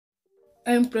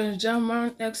Empress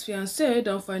Njamah ex-fiance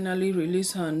don finally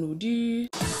release her nudie.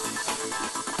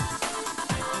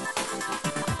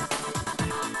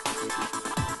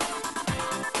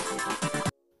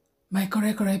 My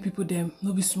correct people them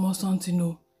no be small something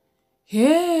no.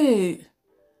 Hey,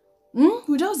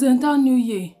 we just enter new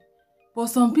year, but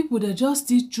some people they just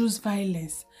still choose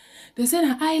violence. They say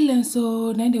na island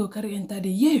so then they go carry enter the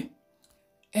year.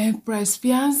 Empress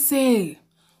fiance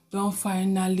don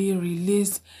finally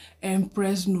release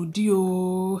Empress nudie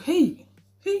oh. Hey.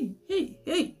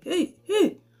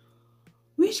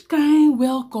 Which kind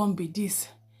welcome be this?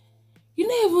 You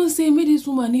no even say make this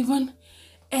woman even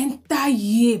enter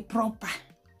year proper.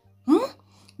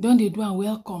 Don dey do am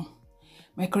welcome.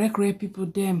 My correct people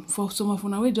them, for some of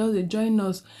una wey just dey join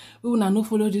us, we una no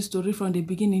follow this story from the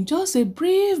beginning, just a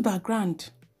brief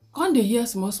background. Come dey hear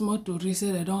small tori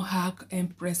say they don hack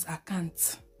Empress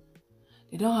account.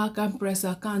 They don hack Empress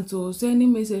account, so any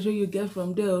message wey you get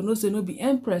from there, or no say no be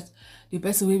Empress. The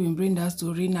person wey been bring that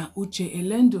story na Uche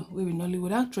Elendo, wey be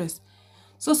Nollywood actress.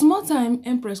 So small time,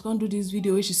 Empress come do this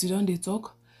video where she sit down dey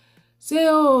talk. Say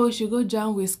oh, she go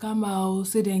jam with scammer.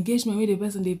 Say the engagement wey the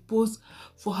person dey post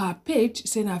for her page,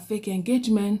 say na fake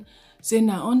engagement. Say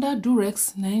na under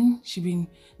Durex, na she been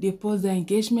dey post the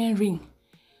engagement ring.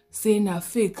 Say na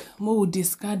fake, mo we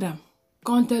discard am.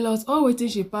 Come tell us all wetin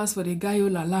she pass for the guy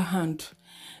Olala hand.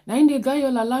 Na in the guy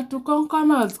Olala to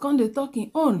come out, come dey talk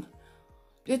him own.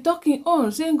 Dey talk him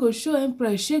own, say go show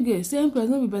Empress shege, say Empress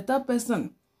no be better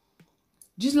person.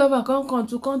 This lover come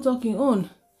to come talk him own.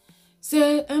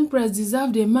 Say Empress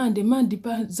deserve the man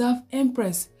deserve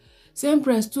Empress. Say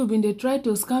Empress too been dey try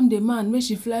to scam the man, make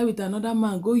she fly with another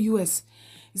man go US.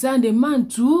 Say the man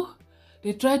too,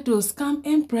 they try to scam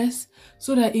Empress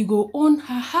so that he go own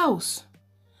her house.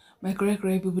 My correct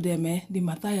people them, the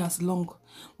matter is long.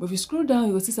 But if you scroll down,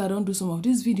 you will see I don't do some of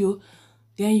this video,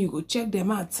 then you go check them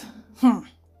out.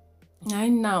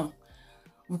 And now,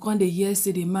 we can't hear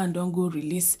say the man don't go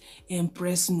release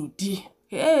Empress nudie.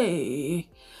 Hey!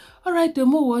 Alright, the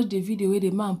more watch the video where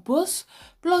the man post,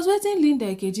 plus waiting Linda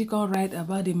Ikeji can write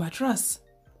about the mattress.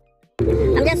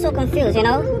 I'm just so confused, you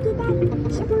know?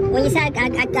 When you said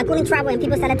I couldn't travel and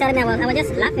people started telling me, I was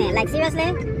just laughing. Like, seriously?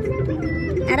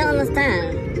 I don't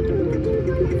understand.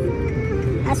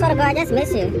 I swear to God, I just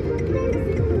miss you.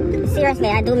 Seriously,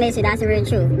 I do miss you. That's really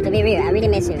true. To be real, I really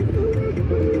miss you.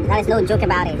 That is no joke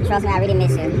about it. Trust me, I really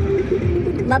miss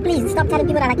you. But please, stop telling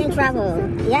people that I can't travel.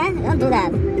 Yeah? Don't do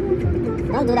that.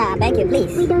 Don't do that, I beg you,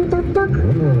 please. Don't do that.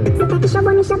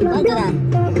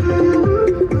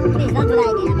 Please, don't do that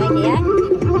again, I beg you, yeah?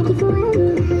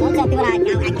 Don't tell people that I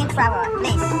can't travel,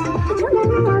 please.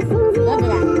 Don't do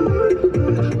that.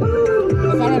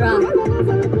 It's very wrong.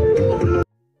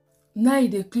 Now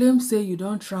they claim say you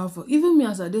don't travel. Even me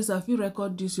as a this, I feel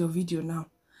record this your video now.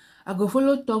 I go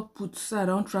follow talk put so I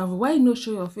don't travel. Why not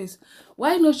show your face?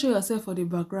 Why not show yourself for the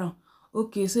background?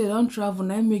 Okay, so you don't travel,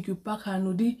 now make you pack her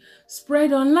nudie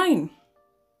spread online.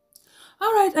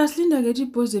 Alright, as Linda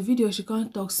Ikeji post the video, she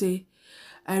can't talk, say,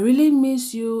 I really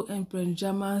miss you, Empress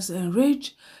Njamah's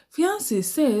enraged fiance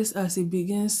says as he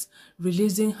begins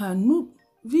releasing her nude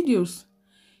videos.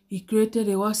 He created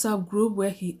a WhatsApp group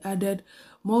where he added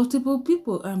multiple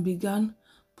people and began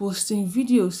posting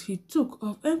videos he took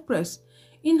of Empress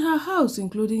in her house,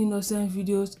 including innocent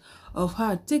videos of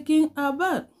her taking a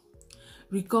bath.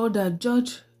 Recall that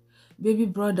George, baby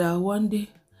brother, one day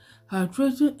had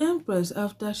threatened Empress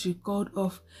after she called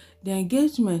off the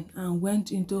engagement and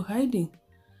went into hiding.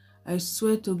 I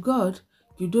swear to God,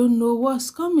 you don't know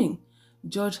what's coming,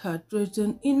 George had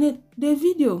threatened in the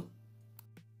video.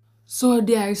 So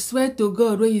there, I swear to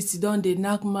God, when you sit down, they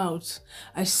knock mouth.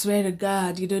 I swear to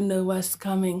God, you don't know what's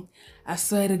coming. I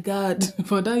swear to God,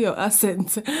 for that your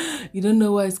accent, you don't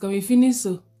know what's coming. Finish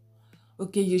so.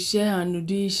 Okay, you share her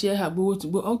nudie, share her boat.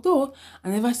 Although I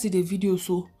never see the video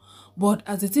so, but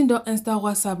as the thing don't enter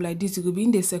WhatsApp like this, it will be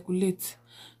in the circulate.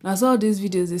 Now so all these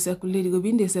videos they circulate, it will be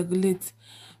in the circulate.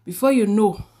 Before you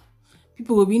know,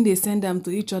 people will be in they send them to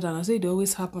each other, and I say it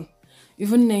always happen.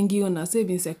 Even Nengi on I say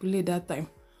been circulate that time.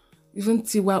 Even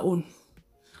Tiwa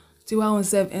own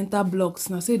self enter blocks.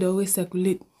 Now say they always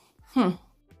circulate.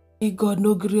 May God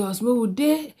no gree us. May we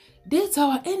date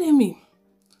our enemy.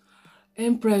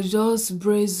 Empress, just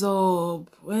brace up.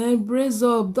 When brace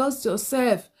up, dust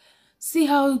yourself. See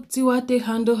how Tiwa take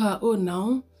handle her own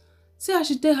now. See how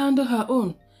she take handle her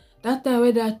own. That time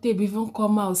where that tape even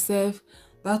come out self,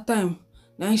 that time,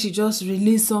 now she just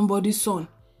release somebody's son.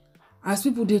 As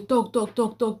people they talk.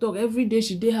 Every day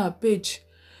she did her page.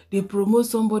 They promote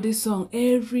somebody's song.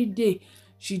 Every day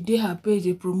she did her page,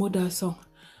 they promote that song.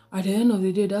 At the end of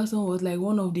the day, that song was like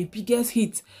one of the biggest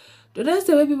hits The next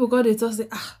time when people got dey talk say,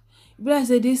 be like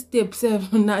say this tape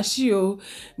sef na she o,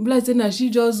 be like say na she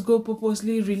just go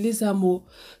purposely release am o,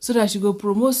 so that she go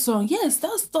promote song. Yes,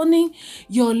 that's turning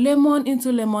your lemon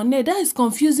into lemonade. That is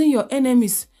confusing your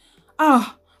enemies.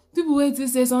 People wey think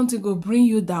say something go bring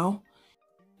you down,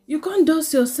 you can't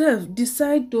dust yourself,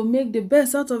 decide to make the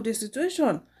best out of the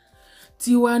situation.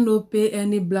 Tiwa no pay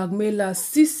any blackmailer.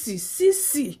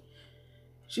 Sisi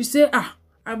she say,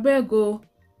 abeg o,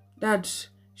 that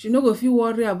she no go fit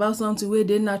worry about something wey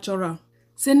dey natural.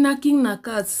 Say knacking na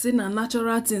cat, say na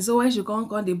natural thing, so why she come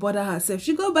dey bother herself?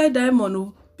 She go buy diamond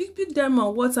o, big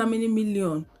diamond worth how many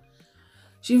million.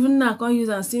 She even now come use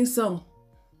am sing song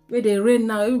wey dey rain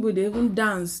now, everybody dey even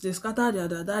dance, dey scatter their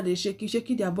dada, dey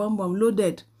shaky their bum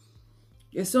loaded.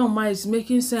 The song is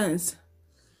making sense.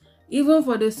 Even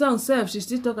for the song sef, she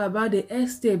still talk about the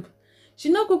X tape. She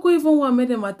no kuku even want make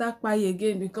the matter kpai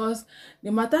again, because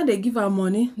the matter dey give her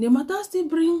money, the matter still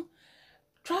bring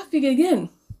traffic again.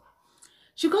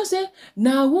 She go say,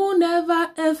 na who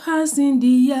never have hands in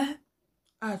the air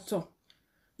at all.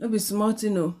 No be small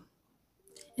thing o.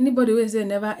 Anybody wey say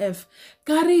never have,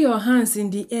 carry your hands in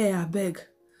the air abeg.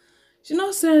 She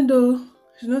no send o,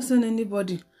 she no send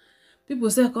anybody. People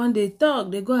say come dey talk,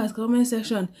 they go as comment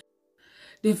section.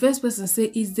 The first person say,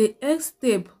 is the X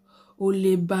tape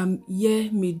olebam ye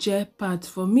meje part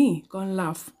for me? Come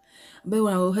laugh. But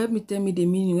when will help me tell me the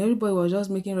meaning. Everybody was just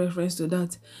making reference to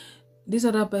that. This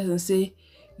other person say,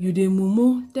 you dey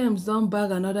mumu, Thames don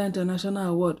bag another international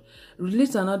award,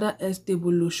 release another X tape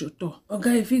oloshoto.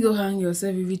 Okay, if you go hang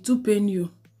yourself, if it too pain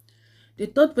you. The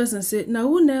third person say, now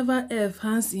who never have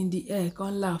hands in the air?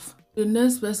 Come laugh. The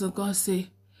next person come say,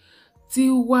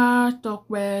 Tiwa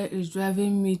Tope is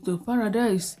driving me to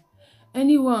paradise.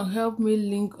 Anyone help me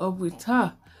link up with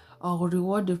her, I will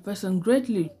reward the person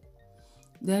greatly.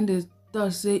 Then the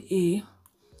third say,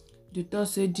 the third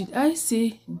say, did I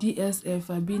see DSF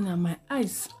have been on my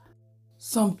eyes?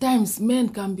 Sometimes men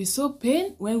can be so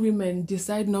pain when women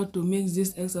decide not to make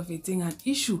this X of a thing an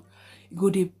issue. It go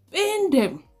dey pain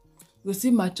them. You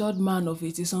see matured man of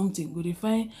 80 something, go dey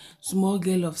find small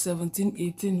girl of 17,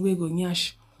 18 wey go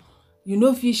nyash. You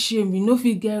no feel shame, you no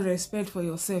feel get respect for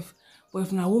yourself. But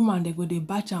if na woman, they go dey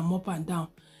batch am up and down.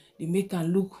 They make her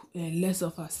look less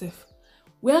of herself.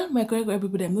 Well, my correct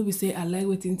people, them no be say I like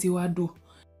wetin Tiwa do.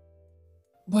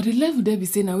 But the level they be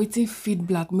say na wetin feed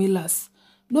blackmailers.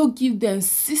 No give them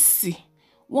sissy.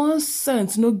 1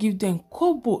 cent, no give them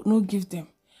kobo, no give them.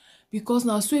 Because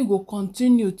now so it go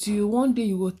continue till one day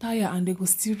you go tire and they go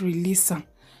still release am.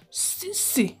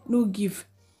 Sissy, no give.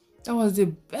 That was the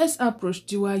best approach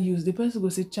Tiwa used. The person go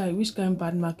say, "Chai, which kind of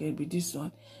bad market be this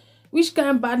one? Which kind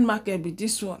of bad market be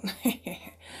this one?"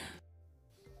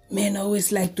 Men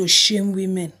always like to shame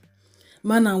women.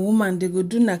 Man and woman, they go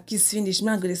do na kiss finish.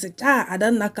 Man go dey say, I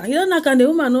don't knock her. You don't knock her, the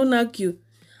woman don't knock you.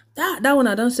 That one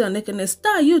I don't see your nakedness.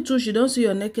 You too, she don't see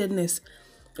your nakedness.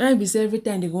 And be say every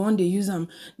time they go on, they use them,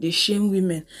 they shame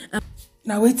women. And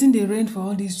now waiting they reign for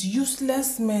all these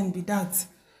useless men be that.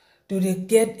 Do they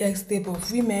get X tape of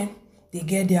women, they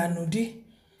get their nudie,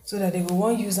 so that they go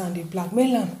want use and they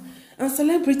blackmail them. And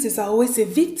celebrities are always a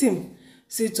victim.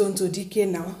 See Tonto DK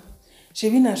now. She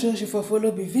been a show she for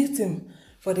follow be victim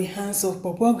for the hands of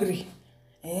popogri.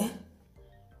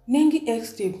 Nengi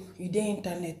X tape, you dey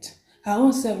internet. Her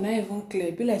own self not even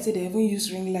clear. Be like say they even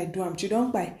use ring light do am. She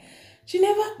don't buy. She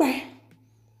never buy.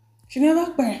 She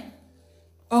never buy.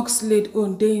 Oxlade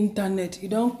on the internet. He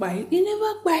don't buy. He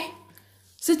never buy.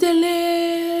 Settle.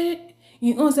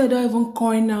 He also don't even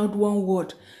coin out one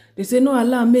word. They say no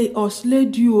Allah may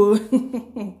Oxlade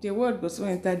you. The word goes so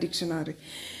enter dictionary.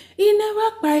 He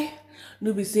never buy.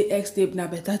 No be say X tape na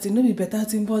better thing. No be better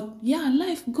thing. But yeah,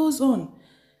 life goes on.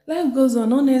 Life goes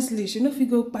on. Honestly, she no fit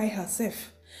go buy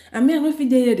herself. I mean, I no fit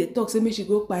dey here dey talk say make she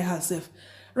go buy herself.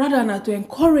 Rather na to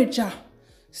encourage her.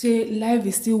 Say life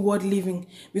is still worth living.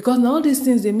 Because now all these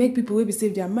things they make people wey be say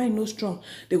their mind no strong.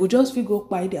 They go just fit go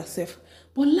buy themselves.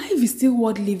 But life is still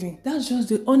worth living. That's just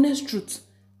the honest truth.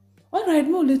 Alright,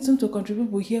 more listen to country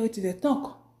people hear what they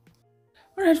talk.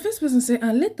 Alright, first person say,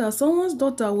 and later someone's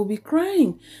daughter will be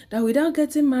crying that without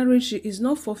getting married, she is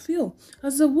not fulfilled.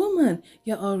 As a woman,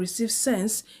 you all receive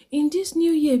sense in this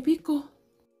new year, Biko.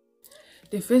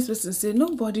 The first person say,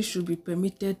 nobody should be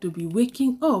permitted to be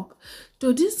waking up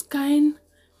to this kind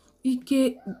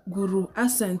Ike Guru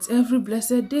accent every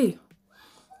blessed day.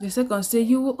 The second say,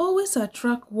 you will always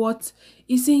attract what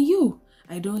is in you.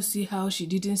 I don't see how she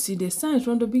didn't see the signs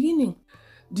from the beginning.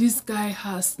 This guy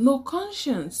has no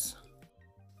conscience.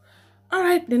 All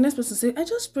right, the next person say, I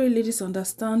just pray ladies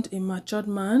understand a matured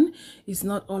man is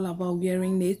not all about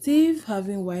wearing native,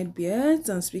 having white beards,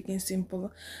 and speaking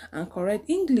simple and correct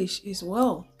English as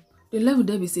well. The level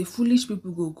there be say foolish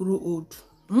people go grow old.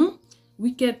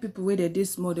 Wicked people where they dey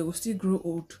small, they will still grow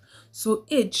old. So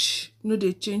age, no,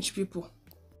 they change people.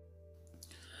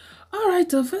 All right,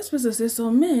 the first person says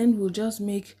some men will just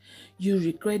make you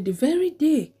regret the very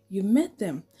day you met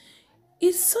them.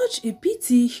 It's such a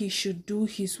pity he should do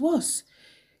his worst.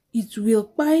 It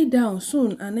will die down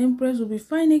soon and Empress will be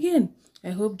fine again.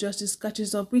 I hope justice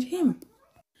catches up with him.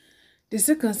 The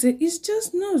second say it's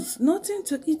just nuts, nothing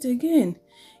to eat again.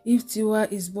 If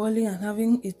Tiwa is boiling and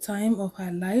having a time of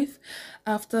her life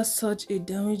after such a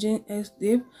damaging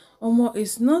escape, Omo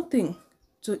is nothing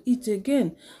to eat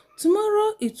again.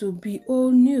 Tomorrow it will be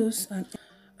old news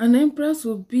and Empress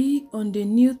will be on the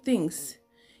new things.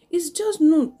 It's just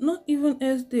not even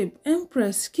escape.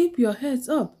 Empress, keep your heads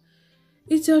up.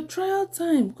 It's your trial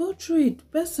time. Go through it.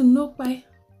 Person no bye.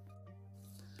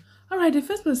 Alright, the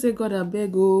first person say, God I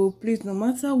beg, oh, please, no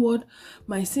matter what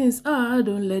my sins are,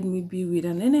 don't let me be with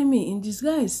an enemy in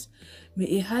disguise. May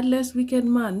a heartless wicked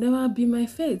man never be my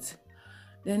fate.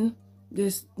 Then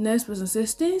this next person says,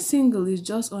 staying single is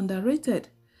just underrated.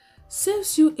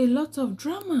 Saves you a lot of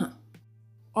drama.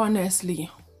 Honestly,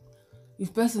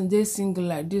 if person dey single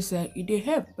like this, it dey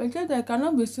help. But just I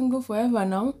cannot be single forever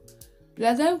now.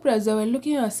 Like Empress, they were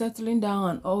looking at settling down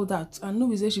and all that, and no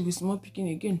be say she be small picking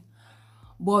again.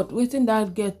 But waiting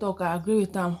that girl talk, I agree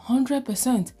with them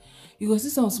 100%. You go see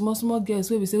some small girls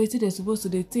where we say wetin they supposed to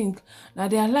they think. Now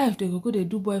their life they go they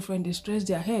do boyfriend, they stress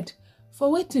their head.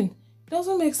 For waiting,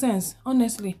 doesn't make sense,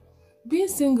 honestly. Being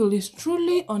single is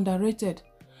truly underrated.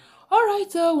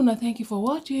 Alright, una thank you for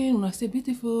watching. Una stay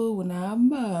beautiful. Una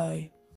bye.